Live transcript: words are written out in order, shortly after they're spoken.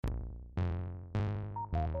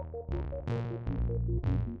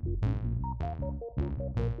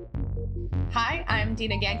Hi, I'm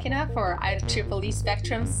Dina Gankina for IEEE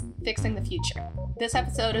Spectrum's Fixing the Future. This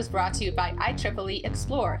episode is brought to you by IEEE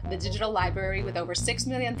Explore, the digital library with over 6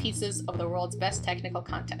 million pieces of the world's best technical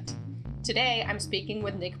content. Today, I'm speaking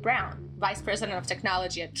with Nick Brown, Vice President of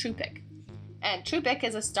Technology at Truepic. And Truepic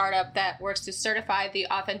is a startup that works to certify the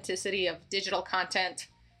authenticity of digital content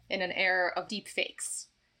in an era of deep fakes.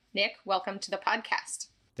 Nick, welcome to the podcast.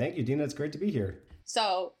 Thank you, Dina. It's great to be here.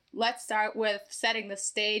 So let's start with setting the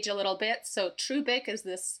stage a little bit. So Truepic is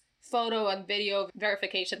this photo and video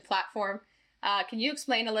verification platform. Can you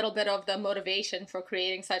explain a little bit of the motivation for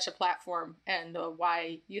creating such a platform and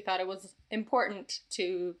why you thought it was important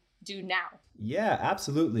to do now? Yeah,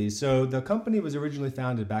 absolutely. So the company was originally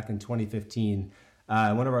founded back in 2015.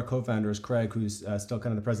 One of our co-founders, Craig, who's still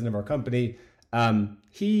kind of the president of our company,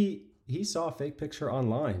 he saw a fake picture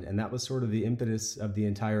online, and that was sort of the impetus of the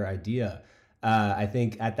entire idea. I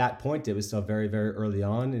think at that point, it was still very, very early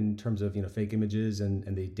on in terms of fake images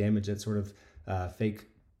and the damage that sort of fake,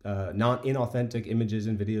 inauthentic images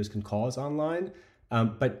and videos can cause online.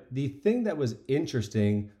 But the thing that was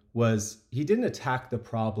interesting was he didn't attack the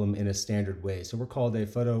problem in a standard way. So we're called a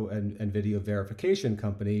photo and video verification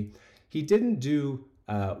company. He didn't do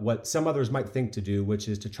what some others might think to do, which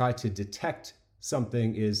is to try to detect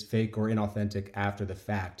something is fake or inauthentic after the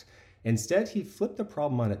fact. Instead, he flipped the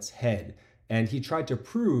problem on its head. And he tried to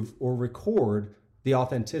prove or record the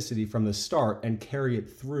authenticity from the start and carry it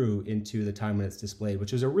through into the time when it's displayed,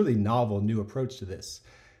 which is a really novel new approach to this.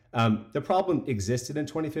 The problem existed in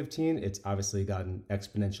 2015. It's obviously gotten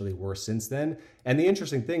exponentially worse since then. And the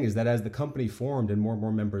interesting thing is that as the company formed and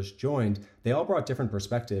more members joined, they all brought different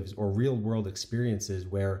perspectives or real world experiences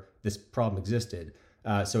where this problem existed.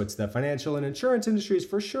 So it's the financial and insurance industries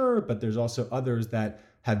for sure, but there's also others that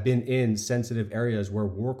have been in sensitive areas where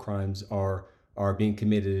war crimes are being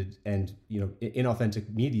committed, and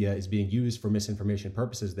inauthentic media is being used for misinformation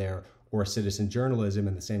purposes there, or citizen journalism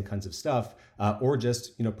and the same kinds of stuff, or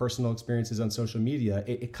just personal experiences on social media.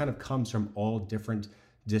 It kind of comes from all different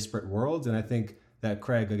disparate worlds, and I think that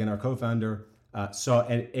Craig, again our co-founder, saw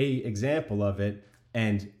an example of it.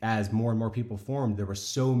 And as more and more people formed, there were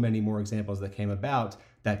so many more examples that came about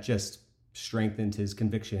that just strengthened his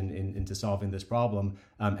conviction into solving this problem.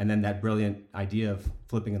 And then that brilliant idea of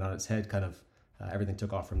flipping it on its head, kind of everything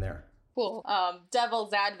took off from there. Cool.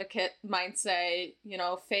 Devil's advocate might say,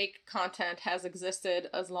 fake content has existed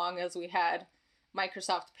as long as we had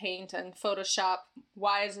Microsoft Paint and Photoshop.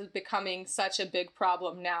 Why is it becoming such a big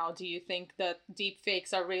problem now? Do you think that deep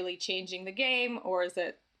fakes are really changing the game, or is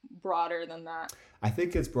it broader than that? I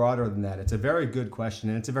think it's broader than that. It's a very good question,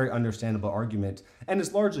 and it's a very understandable argument, and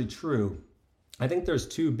it's largely true. I think there's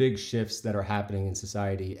two big shifts that are happening in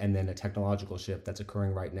society, and then a technological shift that's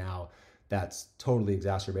occurring right now that's totally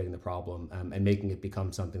exacerbating the problem and making it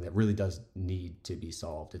become something that really does need to be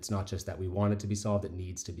solved. It's not just that we want it to be solved, it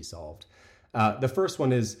needs to be solved. The first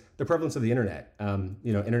one is the prevalence of the internet.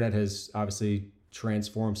 Internet has obviously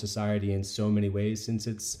transformed society in so many ways since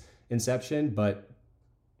its inception, but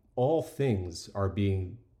all things are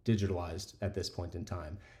being digitalized at this point in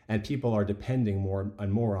time, and people are depending more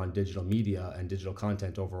and more on digital media and digital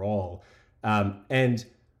content overall. And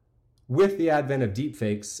with the advent of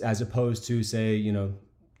deepfakes, as opposed to say,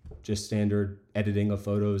 just standard editing of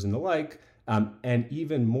photos and the like, and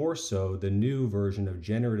even more so the new version of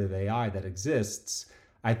generative AI that exists,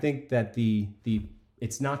 I think that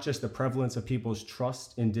it's not just the prevalence of people's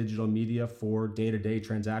trust in digital media for day-to-day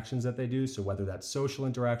transactions that they do. So whether that's social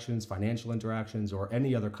interactions, financial interactions, or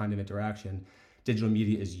any other kind of interaction, digital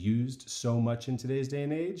media is used so much in today's day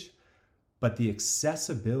and age. But the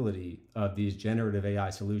accessibility of these generative AI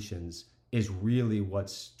solutions is really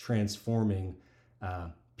what's transforming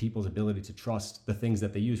people's ability to trust the things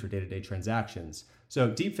that they use for day-to-day transactions. So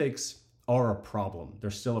deepfakes are a problem. They're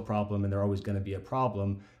still a problem, and they're always going to be a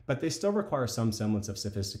problem, but they still require some semblance of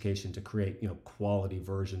sophistication to create, quality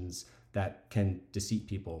versions that can deceive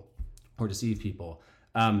people.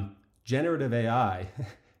 Generative AI,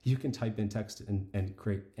 you can type in text and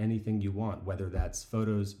create anything you want, whether that's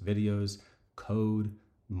photos, videos, code,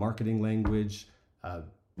 marketing language,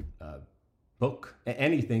 book,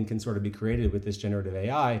 anything can sort of be created with this generative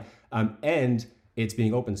AI. And it's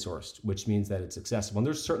being open sourced, which means that it's accessible. And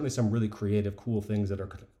there's certainly some really creative, cool things that are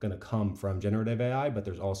going to come from generative AI, but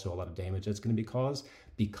there's also a lot of damage that's going to be caused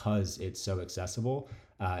because it's so accessible.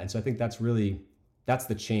 And so I think that's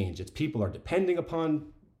the change. It's people are depending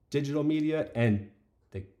upon digital media, and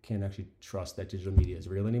they can't actually trust that digital media is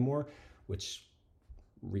real anymore, which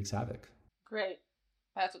wreaks havoc. Great.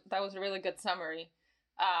 That was a really good summary.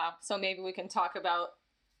 So maybe we can talk about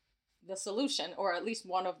the solution, or at least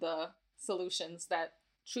one of the solutions that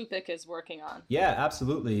Truepic is working on. Yeah,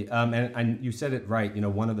 absolutely. And you said it right.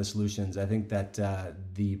 One of the solutions, I think that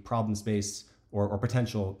the problem space or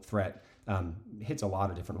potential threat hits a lot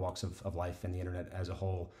of different walks of life and the internet as a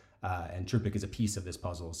whole. And Truepic is a piece of this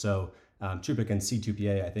puzzle. So Truepic and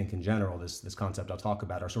C2PA, I think in general, this concept I'll talk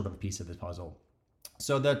about are sort of a piece of this puzzle.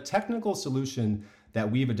 So the technical solution that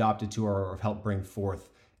we've adopted to or helped bring forth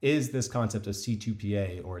is this concept of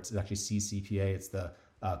C2PA, or it's actually CCPA. It's the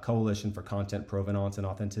Coalition for Content Provenance and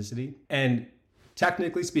Authenticity. And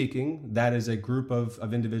technically speaking, that is a group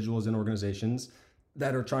of individuals and organizations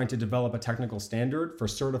that are trying to develop a technical standard for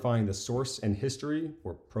certifying the source and history,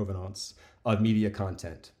 or provenance, of media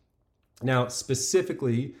content. Now,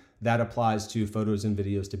 specifically, that applies to photos and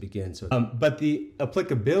videos to begin. But the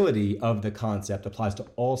applicability of the concept applies to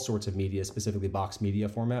all sorts of media, specifically box media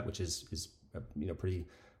format, which is pretty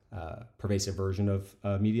pervasive version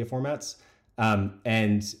of media formats.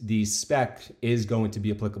 And the spec is going to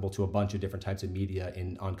be applicable to a bunch of different types of media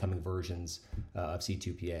in oncoming versions of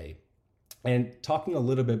C2PA. And talking a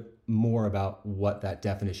little bit more about what that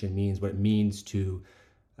definition means, what it means to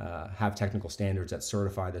have technical standards that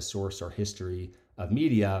certify the source or history of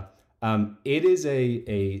media, it is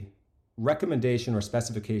a recommendation or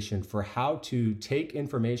specification for how to take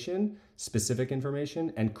information, specific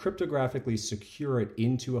information, and cryptographically secure it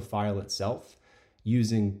into a file itself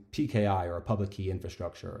using PKI, or a public key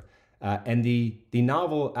infrastructure. And the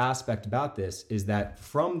novel aspect about this is that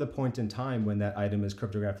from the point in time when that item is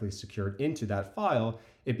cryptographically secured into that file,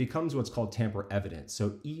 it becomes what's called tamper evident.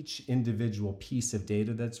 So each individual piece of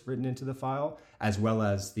data that's written into the file, as well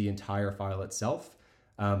as the entire file itself,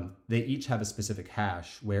 they each have a specific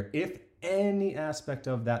hash where if any aspect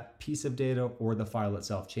of that piece of data or the file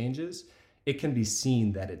itself changes, it can be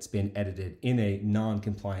seen that it's been edited in a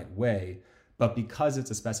non-compliant way. But because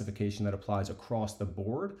it's a specification that applies across the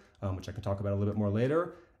board, which I can talk about a little bit more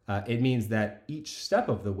later, it means that each step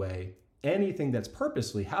of the way, anything that's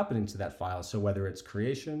purposely happening to that file, so whether it's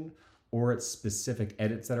creation or it's specific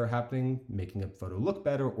edits that are happening, making a photo look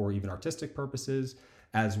better, or even artistic purposes,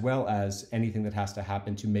 as well as anything that has to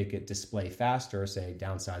happen to make it display faster, say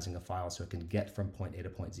downsizing a file so it can get from point A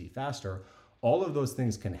to point Z faster, all of those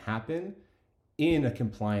things can happen in a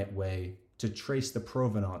compliant way to trace the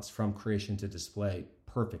provenance from creation to display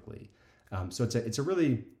perfectly. So it's a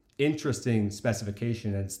really interesting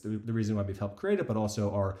specification, and it's the reason why we've helped create it, but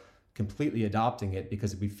also are completely adopting it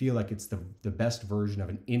because we feel like it's the best version of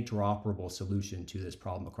an interoperable solution to this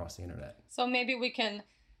problem across the internet. So maybe we can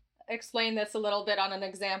explain this a little bit on an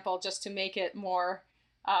example just to make it more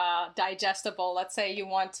digestible. Let's say you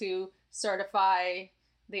want to certify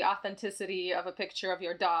the authenticity of a picture of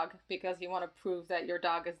your dog because you want to prove that your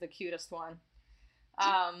dog is the cutest one.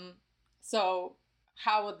 So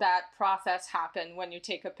how would that process happen when you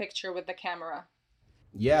take a picture with the camera?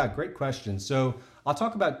 Yeah, great question. So I'll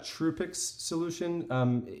talk about Truepic's solution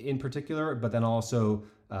in particular, but then also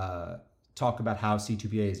talk about how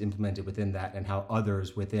C2PA is implemented within that and how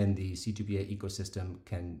others within the C2PA ecosystem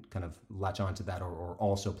can kind of latch onto that or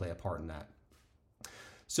also play a part in that.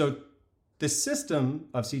 So the system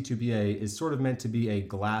of C2PA is sort of meant to be a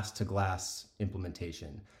glass-to-glass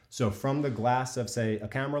implementation. So from the glass of, say, a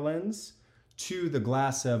camera lens to the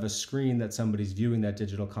glass of a screen that somebody's viewing that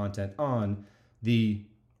digital content on, the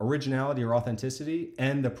originality or authenticity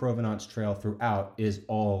and the provenance trail throughout is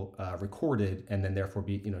all recorded, and then therefore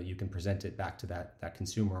you can present it back to that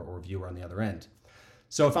consumer or viewer on the other end.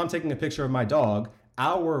 So if I'm taking a picture of my dog,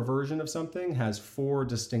 our version of something has 4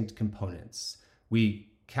 distinct components. We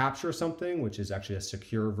capture something, which is actually a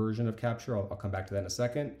secure version of capture. I'll come back to that in a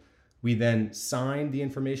second. We then sign the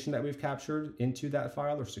information that we've captured into that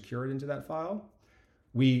file or secure it into that file.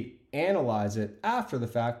 We analyze it after the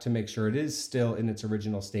fact to make sure it is still in its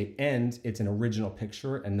original state and it's an original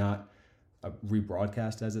picture and not a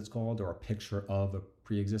rebroadcast, as it's called, or a picture of a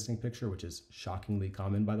pre-existing picture, which is shockingly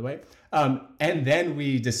common, by the way. And then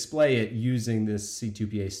we display it using this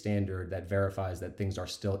C2PA standard that verifies that things are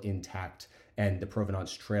still intact and the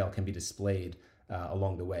provenance trail can be displayed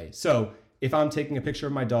along the way. So if I'm taking a picture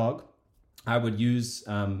of my dog, I would use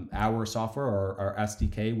our software or our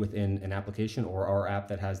SDK within an application or our app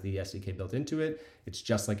that has the SDK built into it. It's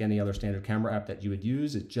just like any other standard camera app that you would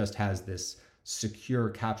use. It just has this secure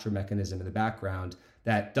capture mechanism in the background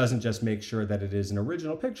that doesn't just make sure that it is an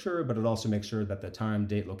original picture, but it also makes sure that the time,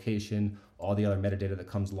 date, location, all the other metadata that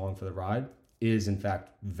comes along for the ride is in fact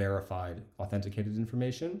verified, authenticated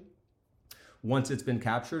information. Once it's been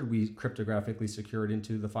captured, we cryptographically secure it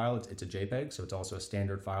into the file. It's a JPEG, so it's also a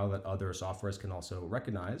standard file that other softwares can also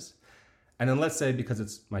recognize. And then let's say, because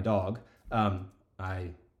it's my dog,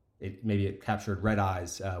 I maybe it captured red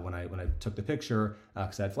eyes when I took the picture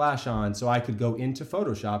because I had flash on. So I could go into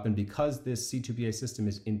Photoshop, and because this C2PA system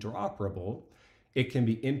is interoperable, it can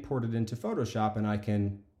be imported into Photoshop, and I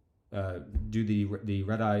can do the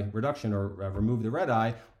red eye reduction or remove the red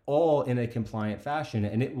eye all in a compliant fashion.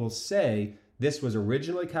 And it will say, this was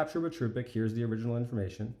originally captured with Trupic. Here's the original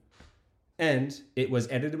information. And it was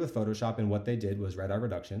edited with Photoshop, and what they did was red eye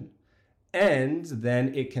reduction. And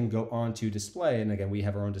then it can go on to display. And again, we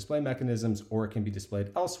have our own display mechanisms, or it can be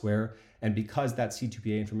displayed elsewhere. And because that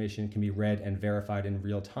C2PA information can be read and verified in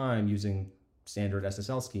real time using standard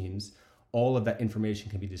SSL schemes, all of that information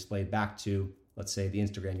can be displayed back to, let's say, the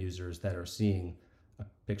Instagram users that are seeing a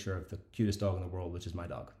picture of the cutest dog in the world, which is my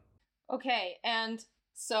dog. Okay, and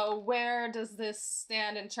so where does this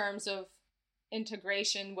stand in terms of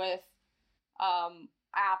integration with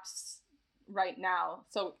apps right now?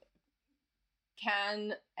 So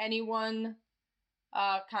can anyone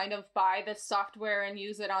kind of buy this software and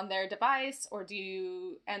use it on their device, or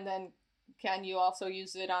and then can you also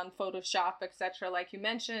use it on Photoshop, etc., like you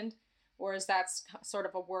mentioned, or is that sort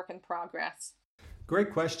of a work in progress?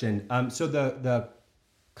 Great question. So the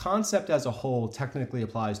concept as a whole technically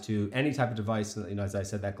applies to any type of device, as I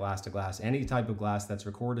said, that glass to glass, any type of glass that's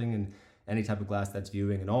recording and any type of glass that's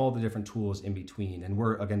viewing, and all the different tools in between. And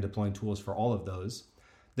we're, again, deploying tools for all of those.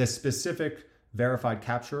 The specific verified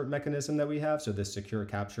capture mechanism that we have, so this secure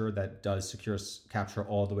capture that does secure capture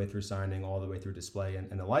all the way through signing, all the way through display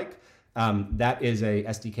and the like, that is a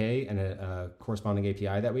SDK and a corresponding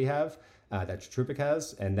API that we have that Trupic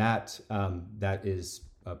has, and that is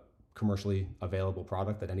a commercially available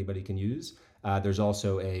product that anybody can use. There's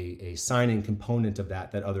also a signing component of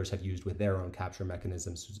that others have used with their own capture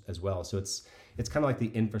mechanisms as well. So it's kind of like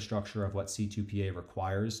the infrastructure of what C2PA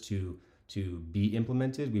requires to be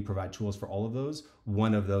implemented. We provide tools for all of those,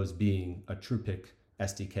 one of those being a Trupic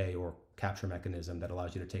SDK or capture mechanism that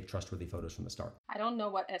allows you to take trustworthy photos from the start. I don't know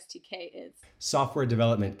what SDK is. Software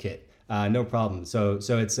development kit. No problem. So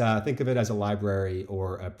it's think of it as a library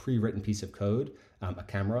or a pre-written piece of code, a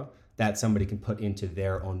camera that somebody can put into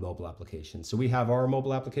their own mobile application. So we have our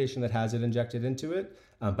mobile application that has it injected into it,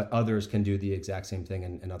 but others can do the exact same thing,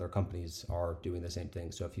 and other companies are doing the same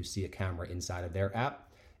thing. So if you see a camera inside of their app,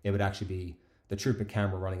 it would actually be the Trupic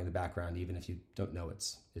camera running in the background, even if you don't know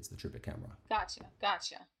it's the Trupic camera.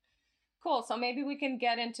 Gotcha. Cool. So maybe we can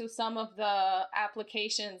get into some of the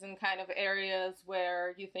applications and kind of areas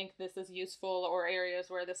where you think this is useful, or areas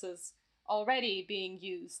where this is already being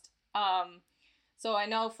used. So I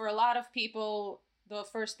know for a lot of people, the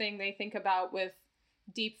first thing they think about with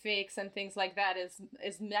deepfakes and things like that is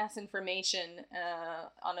mass information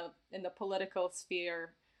in the political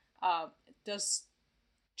sphere. Does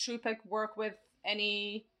Trupic work with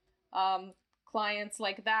any clients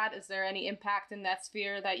like that? Is there any impact in that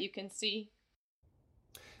sphere that you can see?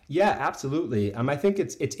 Yeah, absolutely. I think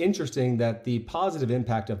it's interesting that the positive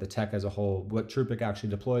impact of the tech as a whole, what Trupic actually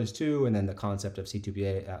deploys to, and then the concept of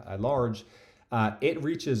C2PA at large, it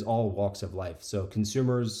reaches all walks of life. So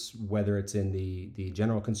consumers, whether it's in the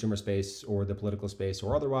general consumer space or the political space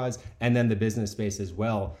or otherwise, and then the business space as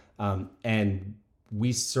well. And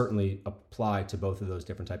we certainly apply to both of those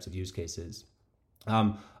different types of use cases.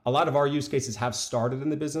 A lot of our use cases have started in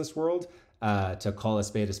the business world. To call a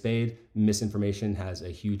spade, misinformation has a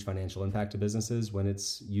huge financial impact to businesses when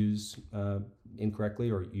it's used incorrectly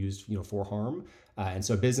or used for harm. And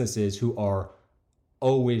so businesses who are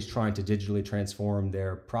always trying to digitally transform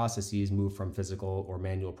their processes, move from physical or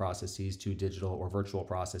manual processes to digital or virtual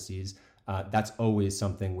processes, that's always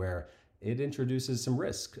something where it introduces some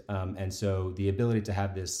risk. And so the ability to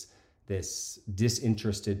have this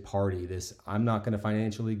disinterested party, I'm not going to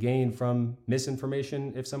financially gain from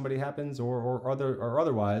misinformation if somebody happens or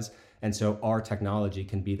otherwise. And so our technology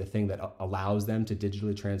can be the thing that allows them to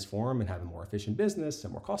digitally transform and have a more efficient business, a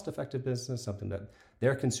more cost-effective business, something that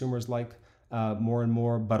their consumers like more and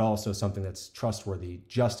more, but also something that's trustworthy,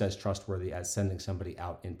 just as trustworthy as sending somebody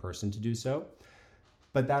out in person to do so.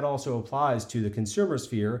 But that also applies to the consumer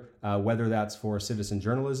sphere, whether that's for citizen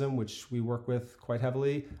journalism, which we work with quite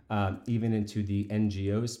heavily, even into the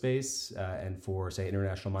NGO space, and for, say,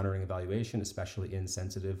 international monitoring evaluation, especially in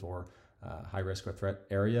sensitive or high risk or threat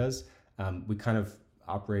areas. We kind of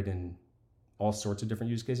operate in all sorts of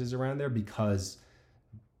different use cases around there because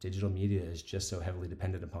digital media is just so heavily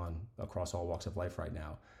dependent upon across all walks of life right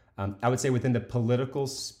now. I would say within the political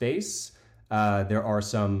space, there are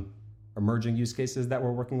some emerging use cases that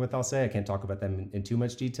we're working with, I'll say. I can't talk about them in too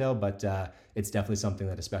much detail, but it's definitely something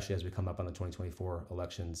that, especially as we come up on the 2024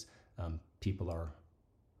 elections, people are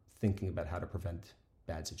thinking about how to prevent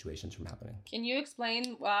bad situations from happening. Can you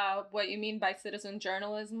explain what you mean by citizen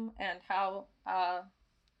journalism and how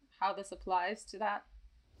this applies to that?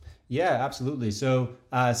 Yeah, absolutely. So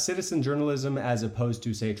citizen journalism, as opposed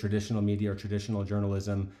to, say, traditional media or traditional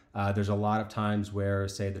journalism, there's a lot of times where,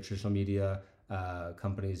 say, the traditional media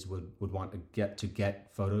companies would want to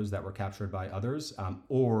get photos that were captured by others,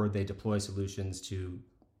 or they deploy solutions to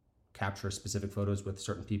capture specific photos with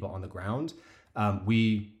certain people on the ground.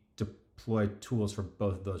 We deploy tools for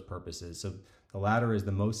both of those purposes. So the latter is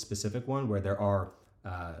the most specific one, where there are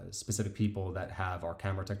specific people that have our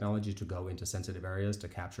camera technology to go into sensitive areas to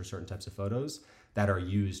capture certain types of photos that are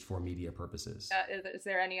used for media purposes. Is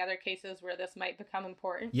there any other cases where this might become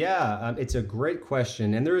important? Yeah, it's a great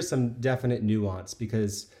question. And there is some definite nuance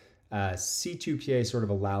because C2PA sort of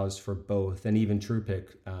allows for both, and even TruePic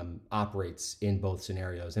operates in both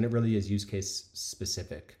scenarios. And it really is use case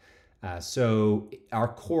specific. So our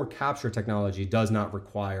core capture technology does not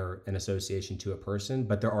require an association to a person,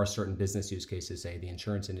 but there are certain business use cases, say the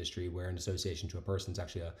insurance industry, where an association to a person is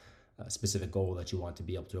actually a specific goal that you want to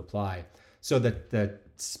be able to apply. So that the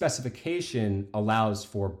specification allows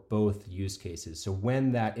for both use cases. So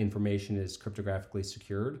when that information is cryptographically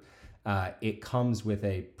secured, it comes with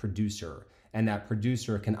a producer, and that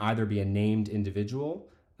producer can either be a named individual,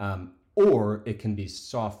 or it can be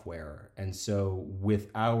software. And so with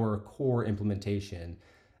our core implementation,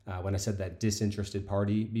 when I said that disinterested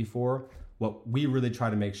party before, what we really try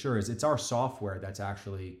to make sure is it's our software that's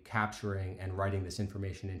actually capturing and writing this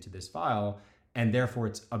information into this file, and therefore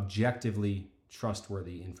it's objectively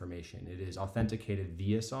trustworthy information. It is authenticated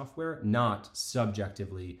via software, not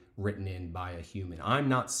subjectively written in by a human. I'm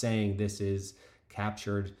not saying this is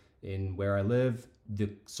captured in where I live. The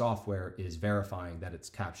software is verifying that it's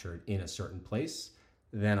captured in a certain place.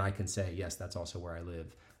 Then I can say, yes, that's also where I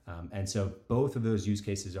live. And so both of those use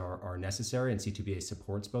cases are necessary, and C2PA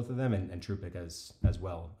supports both of them, and TruePic as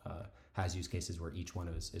well has use cases where each one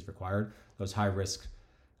is required. Those high risk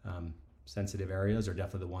sensitive areas are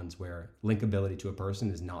definitely the ones where linkability to a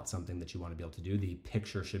person is not something that you want to be able to do. The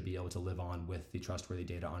picture should be able to live on with the trustworthy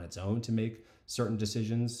data on its own to make certain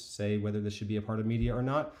decisions, say whether this should be a part of media or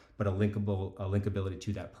not, but a linkability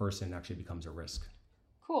to that person actually becomes a risk.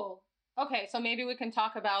 Cool. Okay, so maybe we can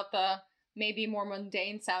talk about the maybe more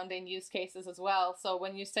mundane sounding use cases as well. So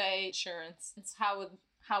when you say insurance,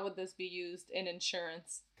 how would this be used in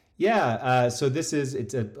insurance? Yeah, so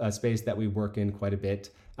it's a space that we work in quite a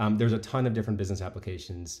bit. There's a ton of different business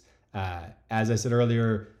applications. As I said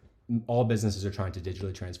earlier, all businesses are trying to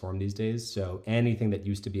digitally transform these days. So anything that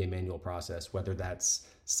used to be a manual process, whether that's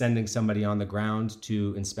sending somebody on the ground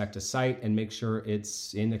to inspect a site and make sure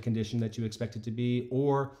it's in a condition that you expect it to be,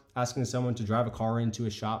 or asking someone to drive a car into a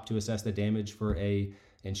shop to assess the damage for a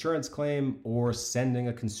insurance claim, or sending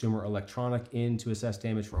a consumer electronic in to assess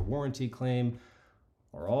damage for a warranty claim,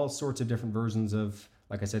 or all sorts of different versions of,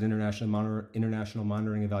 like I said, international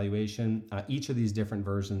monitoring evaluation. Each of these different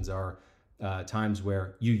versions are times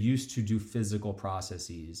where you used to do physical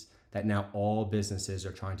processes that now all businesses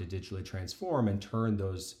are trying to digitally transform and turn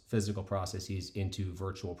those physical processes into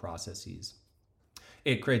virtual processes.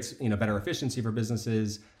 It creates better efficiency for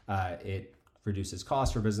businesses. It reduces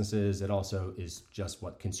costs for businesses. It also is just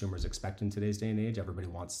what consumers expect in today's day and age. Everybody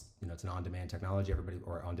wants, it's an on-demand technology,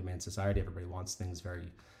 or on-demand society. Everybody wants things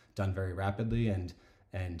done very rapidly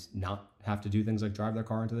and not have to do things like drive their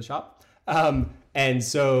car into the shop. And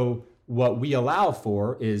so what we allow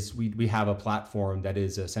for is we have a platform that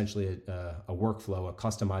is essentially a workflow, a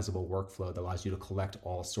customizable workflow that allows you to collect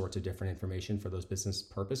all sorts of different information for those business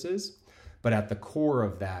purposes. But at the core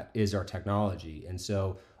of that is our technology. And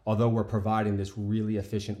so although we're providing this really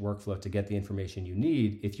efficient workflow to get the information you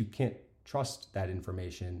need, if you can't trust that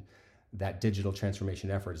information, that digital transformation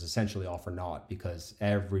effort is essentially all for naught, because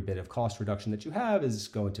every bit of cost reduction that you have is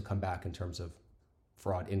going to come back in terms of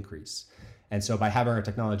fraud increase. And so by having our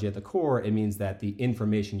technology at the core, it means that the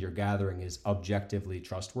information you're gathering is objectively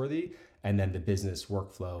trustworthy. And then the business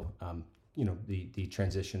workflow, the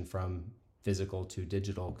transition from physical to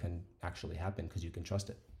digital can actually happen because you can trust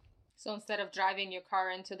it. So instead of driving your car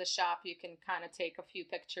into the shop, you can kind of take a few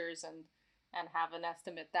pictures and have an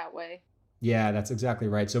estimate that way. Yeah, that's exactly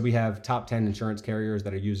right. So we have top 10 insurance carriers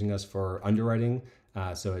that are using us for underwriting.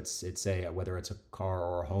 So it's whether it's a car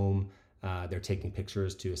or a home, they're taking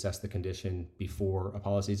pictures to assess the condition before a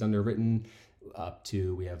policy is underwritten. Up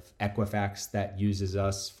to, we have Equifax that uses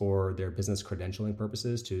us for their business credentialing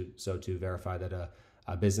purposes to verify that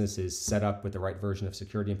a business is set up with the right version of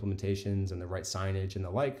security implementations and the right signage and the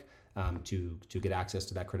like, to get access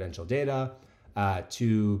to that credential data,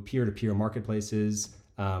 to peer-to-peer marketplaces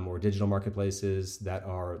or digital marketplaces that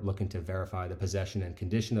are looking to verify the possession and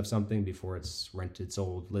condition of something before it's rented,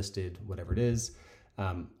 sold, listed, whatever it is.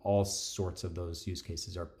 All sorts of those use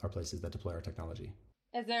cases are places that deploy our technology.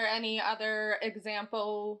 Is there any other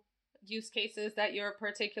example use cases that you're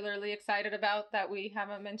particularly excited about that we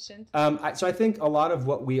haven't mentioned? So I think a lot of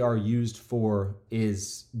what we are used for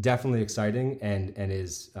is definitely exciting and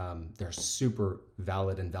is they're super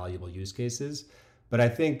valid and valuable use cases. But I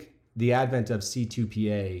think the advent of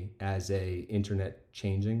C2PA as a internet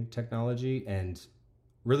changing technology and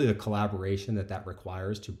really the collaboration that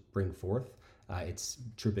requires to bring forth. It's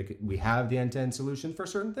Truepic. We have the end-to-end solution for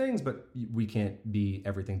certain things, but we can't be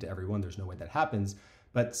everything to everyone. There's no way that happens.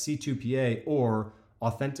 But C2PA or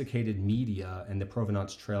authenticated media and the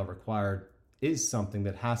provenance trail required is something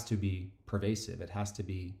that has to be pervasive. It has to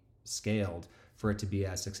be scaled for it to be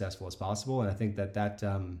as successful as possible. And I think that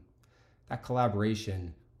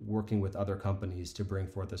collaboration, working with other companies to bring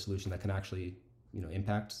forth a solution that can actually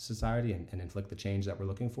impact society and inflict the change that we're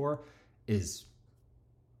looking for, is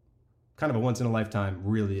kind of a once in a lifetime,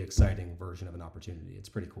 really exciting version of an opportunity. It's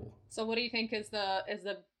pretty cool. So what do you think is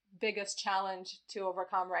the biggest challenge to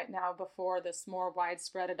overcome right now before this more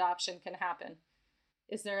widespread adoption can happen?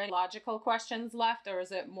 Is there any logical questions left, or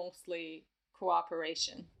is it mostly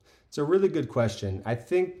cooperation? It's a really good question. I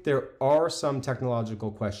think there are some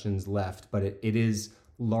technological questions left, but it is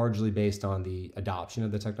largely based on the adoption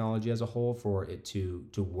of the technology as a whole for it to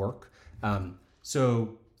work.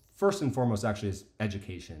 So first and foremost, actually, is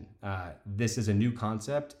education. This is a new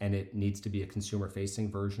concept, and it needs to be a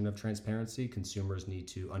consumer-facing version of transparency. Consumers need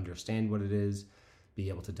to understand what it is, be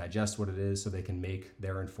able to digest what it is, so they can make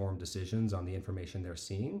their informed decisions on the information they're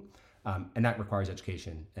seeing. And that requires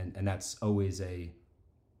education, and that's always a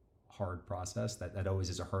hard process. That always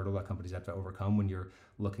is a hurdle that companies have to overcome when you're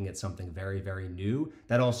looking at something very, very new.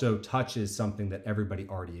 That also touches something that everybody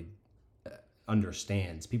already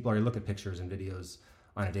understands. People already look at pictures and videos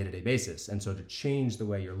on a day-to-day basis. And so to change the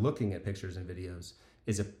way you're looking at pictures and videos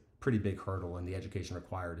is a pretty big hurdle, and the education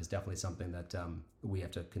required is definitely something that we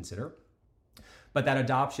have to consider. But that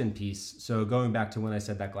adoption piece, so going back to when I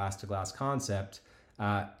said that glass-to-glass concept,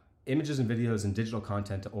 images and videos and digital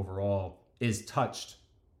content overall is touched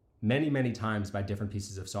many, many times by different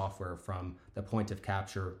pieces of software, from the point of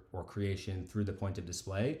capture or creation through the point of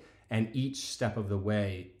display. And each step of the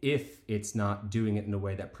way, if it's not doing it in a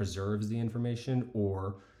way that preserves the information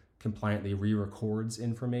or compliantly re-records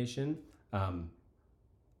information,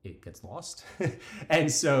 it gets lost. And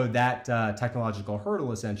so that technological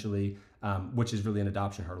hurdle, essentially, which is really an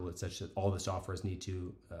adoption hurdle, it's such that all the softwares need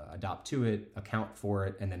to adopt to it, account for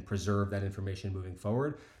it, and then preserve that information moving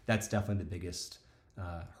forward. That's definitely the biggest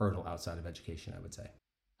hurdle outside of education, I would say.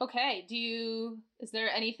 Okay, is there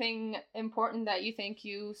anything important that you think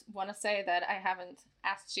you want to say that I haven't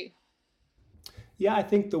asked you? Yeah, I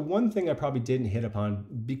think the one thing I probably didn't hit upon,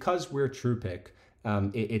 because we're Truepic,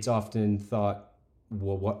 it's often thought,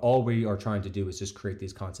 well, what all we are trying to do is just create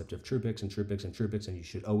these concept of Truepics and Truepics and Truepics, and you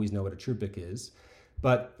should always know what a Truepic is.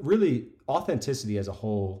 But really, authenticity as a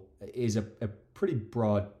whole is a pretty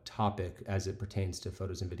broad topic as it pertains to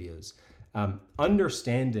photos and videos.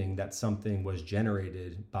 Understanding that something was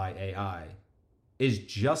generated by AI is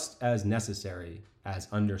just as necessary as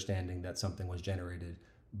understanding that something was generated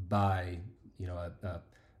by, a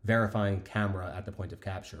verifying camera at the point of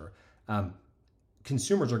capture.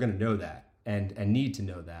 Consumers are going to know that and need to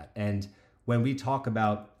know that. And when we talk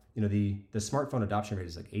about, the smartphone adoption rate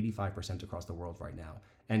is like 85% across the world right now,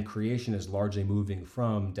 and creation is largely moving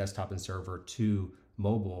from desktop and server to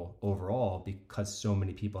mobile overall because so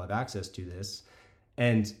many people have access to this,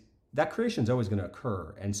 and that creation is always going to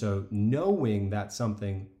occur. And so knowing that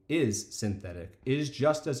something is synthetic is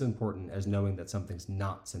just as important as knowing that something's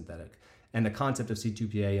not synthetic. And the concept of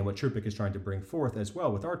C2PA and what Truepic is trying to bring forth as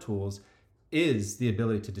well with our tools is the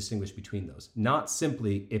ability to distinguish between those. Not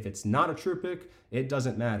simply, if it's not a Truepic, it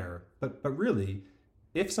doesn't matter, but really,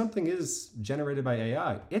 if something is generated by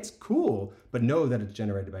AI, it's cool, but know that it's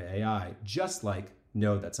generated by AI, just like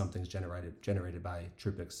know that something's generated by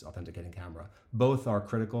Truepic's authenticating camera. Both are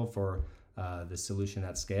critical for the solution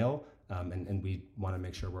at scale, and we want to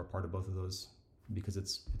make sure we're a part of both of those because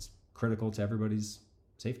it's critical to everybody's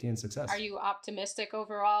safety and success. Are you optimistic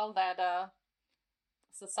overall that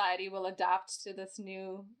society will adapt to this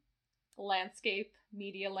new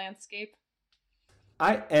media landscape?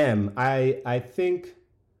 I am. I think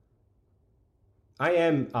I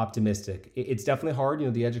am optimistic. It's definitely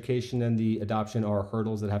hard. The education and the adoption are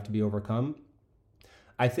hurdles that have to be overcome.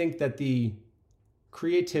 I think that the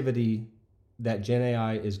creativity that Gen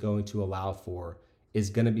AI is going to allow for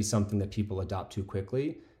is going to be something that people adopt to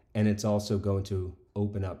quickly. And it's also going to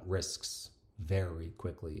open up risks very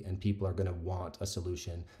quickly, and people are going to want a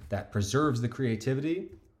solution that preserves the creativity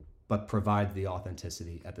but provides the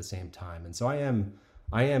authenticity at the same time. And so I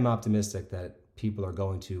am optimistic that people are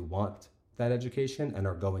going to want that education and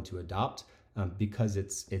are going to adopt, because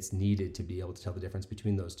it's needed to be able to tell the difference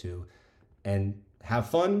between those two and have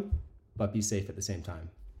fun but be safe at the same time.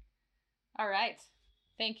 All right.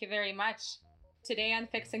 Thank you very much. Today on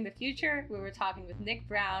Fixing the Future, we were talking with Nick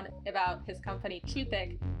Brown about his company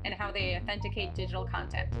Truthic and how they authenticate digital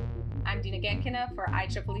content. I'm Dina Genkina for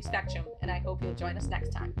IEEE Spectrum, and I hope you'll join us next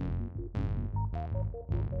time.